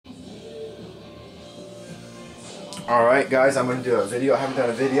Alright guys, I'm going to do a video. I haven't done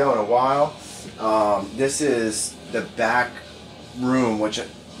a video in a while. This is the back room, which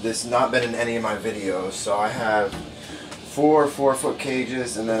this has not been in any of my videos. So I have four 4-foot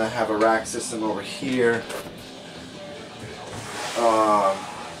cages, and then I have a rack system over here. I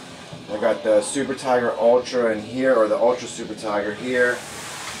got the Super Tiger Ultra in here, or the Ultra Super Tiger here.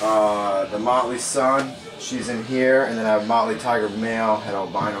 The Motley Sun, she's in here, and then I have Motley Tiger Male, head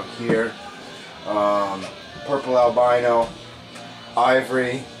albino here. Purple albino,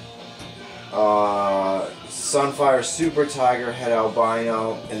 Ivory, Sunfire Super Tiger, head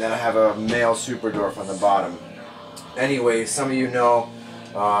albino, and then I have a male Super Dwarf on the bottom. Anyway, some of you know,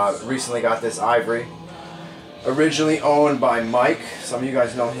 recently got this Ivory. Originally owned by Mike. Some of you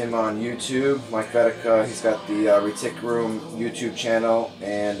guys know him on YouTube. Mike Vetica, he's got the Retic Room YouTube channel,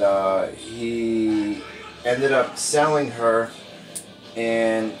 and he ended up selling her,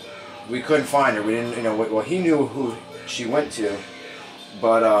 and we couldn't find her. We didn't, well, he knew who she went to,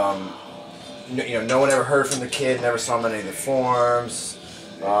 but no one ever heard from the kid. Never saw him on any of the forums.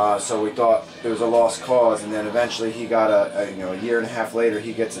 So we thought it was a lost cause, and then eventually he got a year and a half later,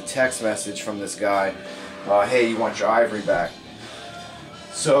 he gets a text message from this guy. Hey, you want your Ivory back?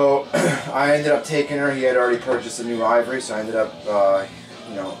 So I ended up taking her. He had already purchased a new Ivory, so I ended up,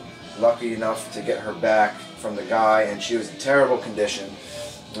 lucky enough to get her back from the guy, and she was in terrible condition.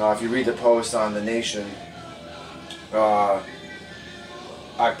 If you read the post on The Nation, I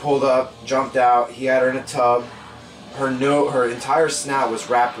pulled up, jumped out. He had her in a tub. Her entire snout was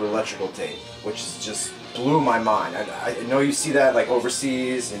wrapped with electrical tape, which just blew my mind. I know you see that like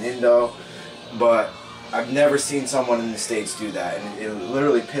overseas in Indo, but I've never seen someone in the States do that, and it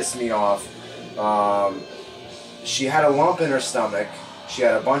literally pissed me off. She had a lump in her stomach. She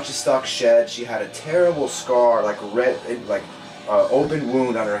had a bunch of stuck shed. She had a terrible scar, like red, like open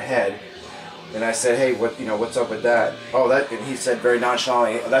wound on her head. And I said, hey, what's up with that? Oh, and he said very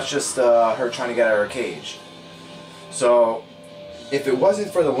nonchalantly, that's just her trying to get out of her cage. So if it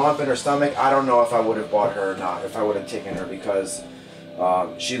wasn't for the lump in her stomach, I don't know if I would have bought her or not, if I would have taken her, because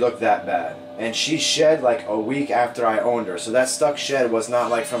she looked that bad. And she shed like a week after I owned her. So that stuck shed was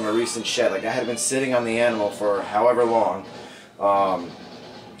not like from a recent shed. Like I had been sitting on the animal for however long.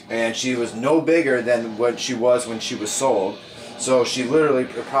 And she was no bigger than what she was when she was sold. So she literally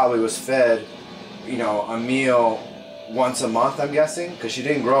probably was fed, a meal once a month, I'm guessing, because she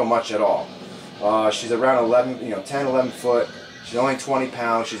didn't grow much at all. She's around 10, 11 foot. She's only 20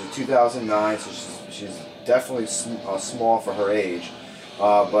 pounds. She's a 2009, so she's definitely small for her age.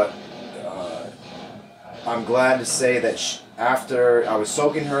 But I'm glad to say that after I was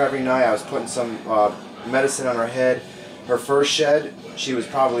soaking her every night, I was putting some medicine on her head. Her first shed, she was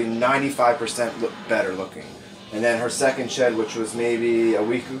probably 95% better looking. And then her second shed, which was maybe a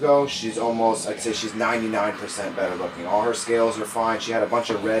week ago, she's almost, I'd say she's 99% better looking. All her scales are fine. She had a bunch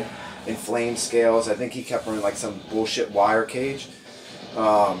of red inflamed scales. I think he kept her in like some bullshit wire cage.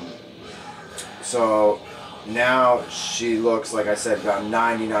 So now she looks, like I said, about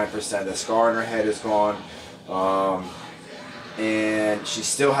 99%. The scar on her head is gone. And she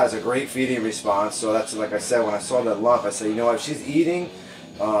still has a great feeding response. So that's, like I said, when I saw that lump, I said, you know what, if she's eating,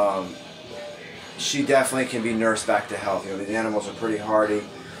 she definitely can be nursed back to health. These animals are pretty hardy.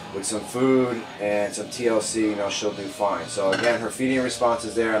 With some food and some TLC, she'll do fine. So again, her feeding response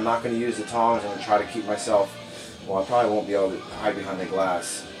is there. I'm not going to use the tongs. I'm going to try to keep myself, well, I probably won't be able to hide behind the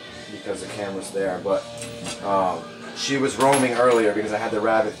glass because the camera's there, but she was roaming earlier because I had the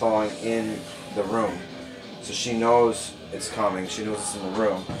rabbit thawing in the room. So she knows it's coming. She knows it's in the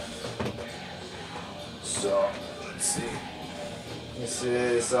room. So, let's see. This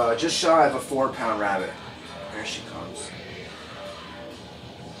is just shy of a 4-pound rabbit. There she comes.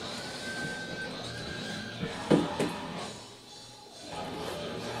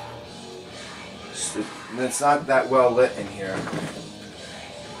 It's not that well lit in here.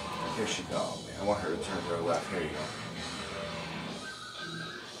 Here she goes. I want her to turn to her left. Here you go.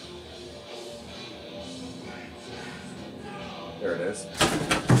 There it is.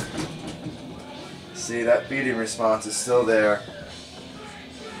 See, that feeding response is still there.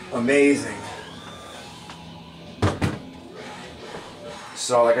 Amazing.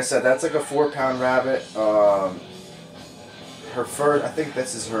 So, like I said, that's like a 4-pound rabbit. Her first, I think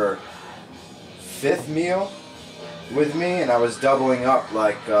this is her 5th meal with me, and I was doubling up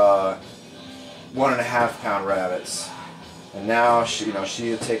like 1.5-pound rabbits. And now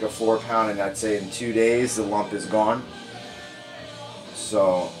she'll take a 4-pound, and I'd say in 2 days the lump is gone.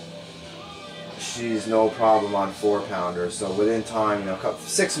 So she's no problem on 4-pounders. So within time,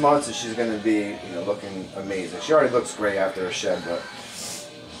 6 months, and she's going to be looking amazing. She already looks great after a shed, but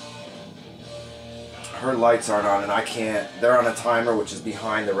her lights aren't on, and I can't. They're on a timer, which is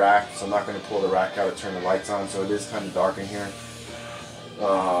behind the rack, so I'm not going to pull the rack out to turn the lights on. So it is kind of dark in here.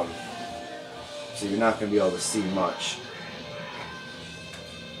 So you're not going to be able to see much.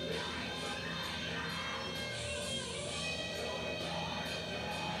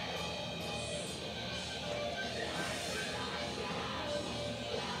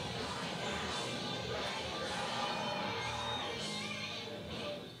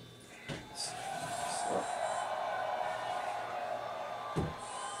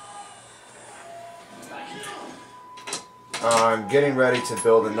 I'm getting ready to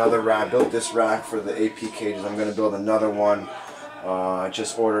build another rack. Built this rack for the AP cages. I'm going to build another one. I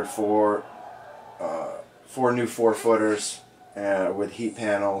just ordered four new 4-footers with heat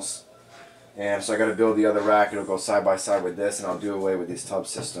panels, and so I got to build the other rack. It'll go side by side with this, and I'll do away with this tub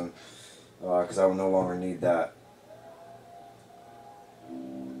system because I will no longer need that.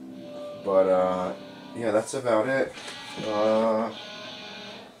 But yeah, that's about it.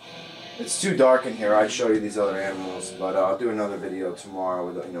 It's too dark in here. I'd show you these other animals, but I'll do another video tomorrow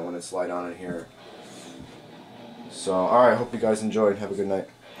with, when it's light on in here. So, alright, hope you guys enjoyed. Have a good night.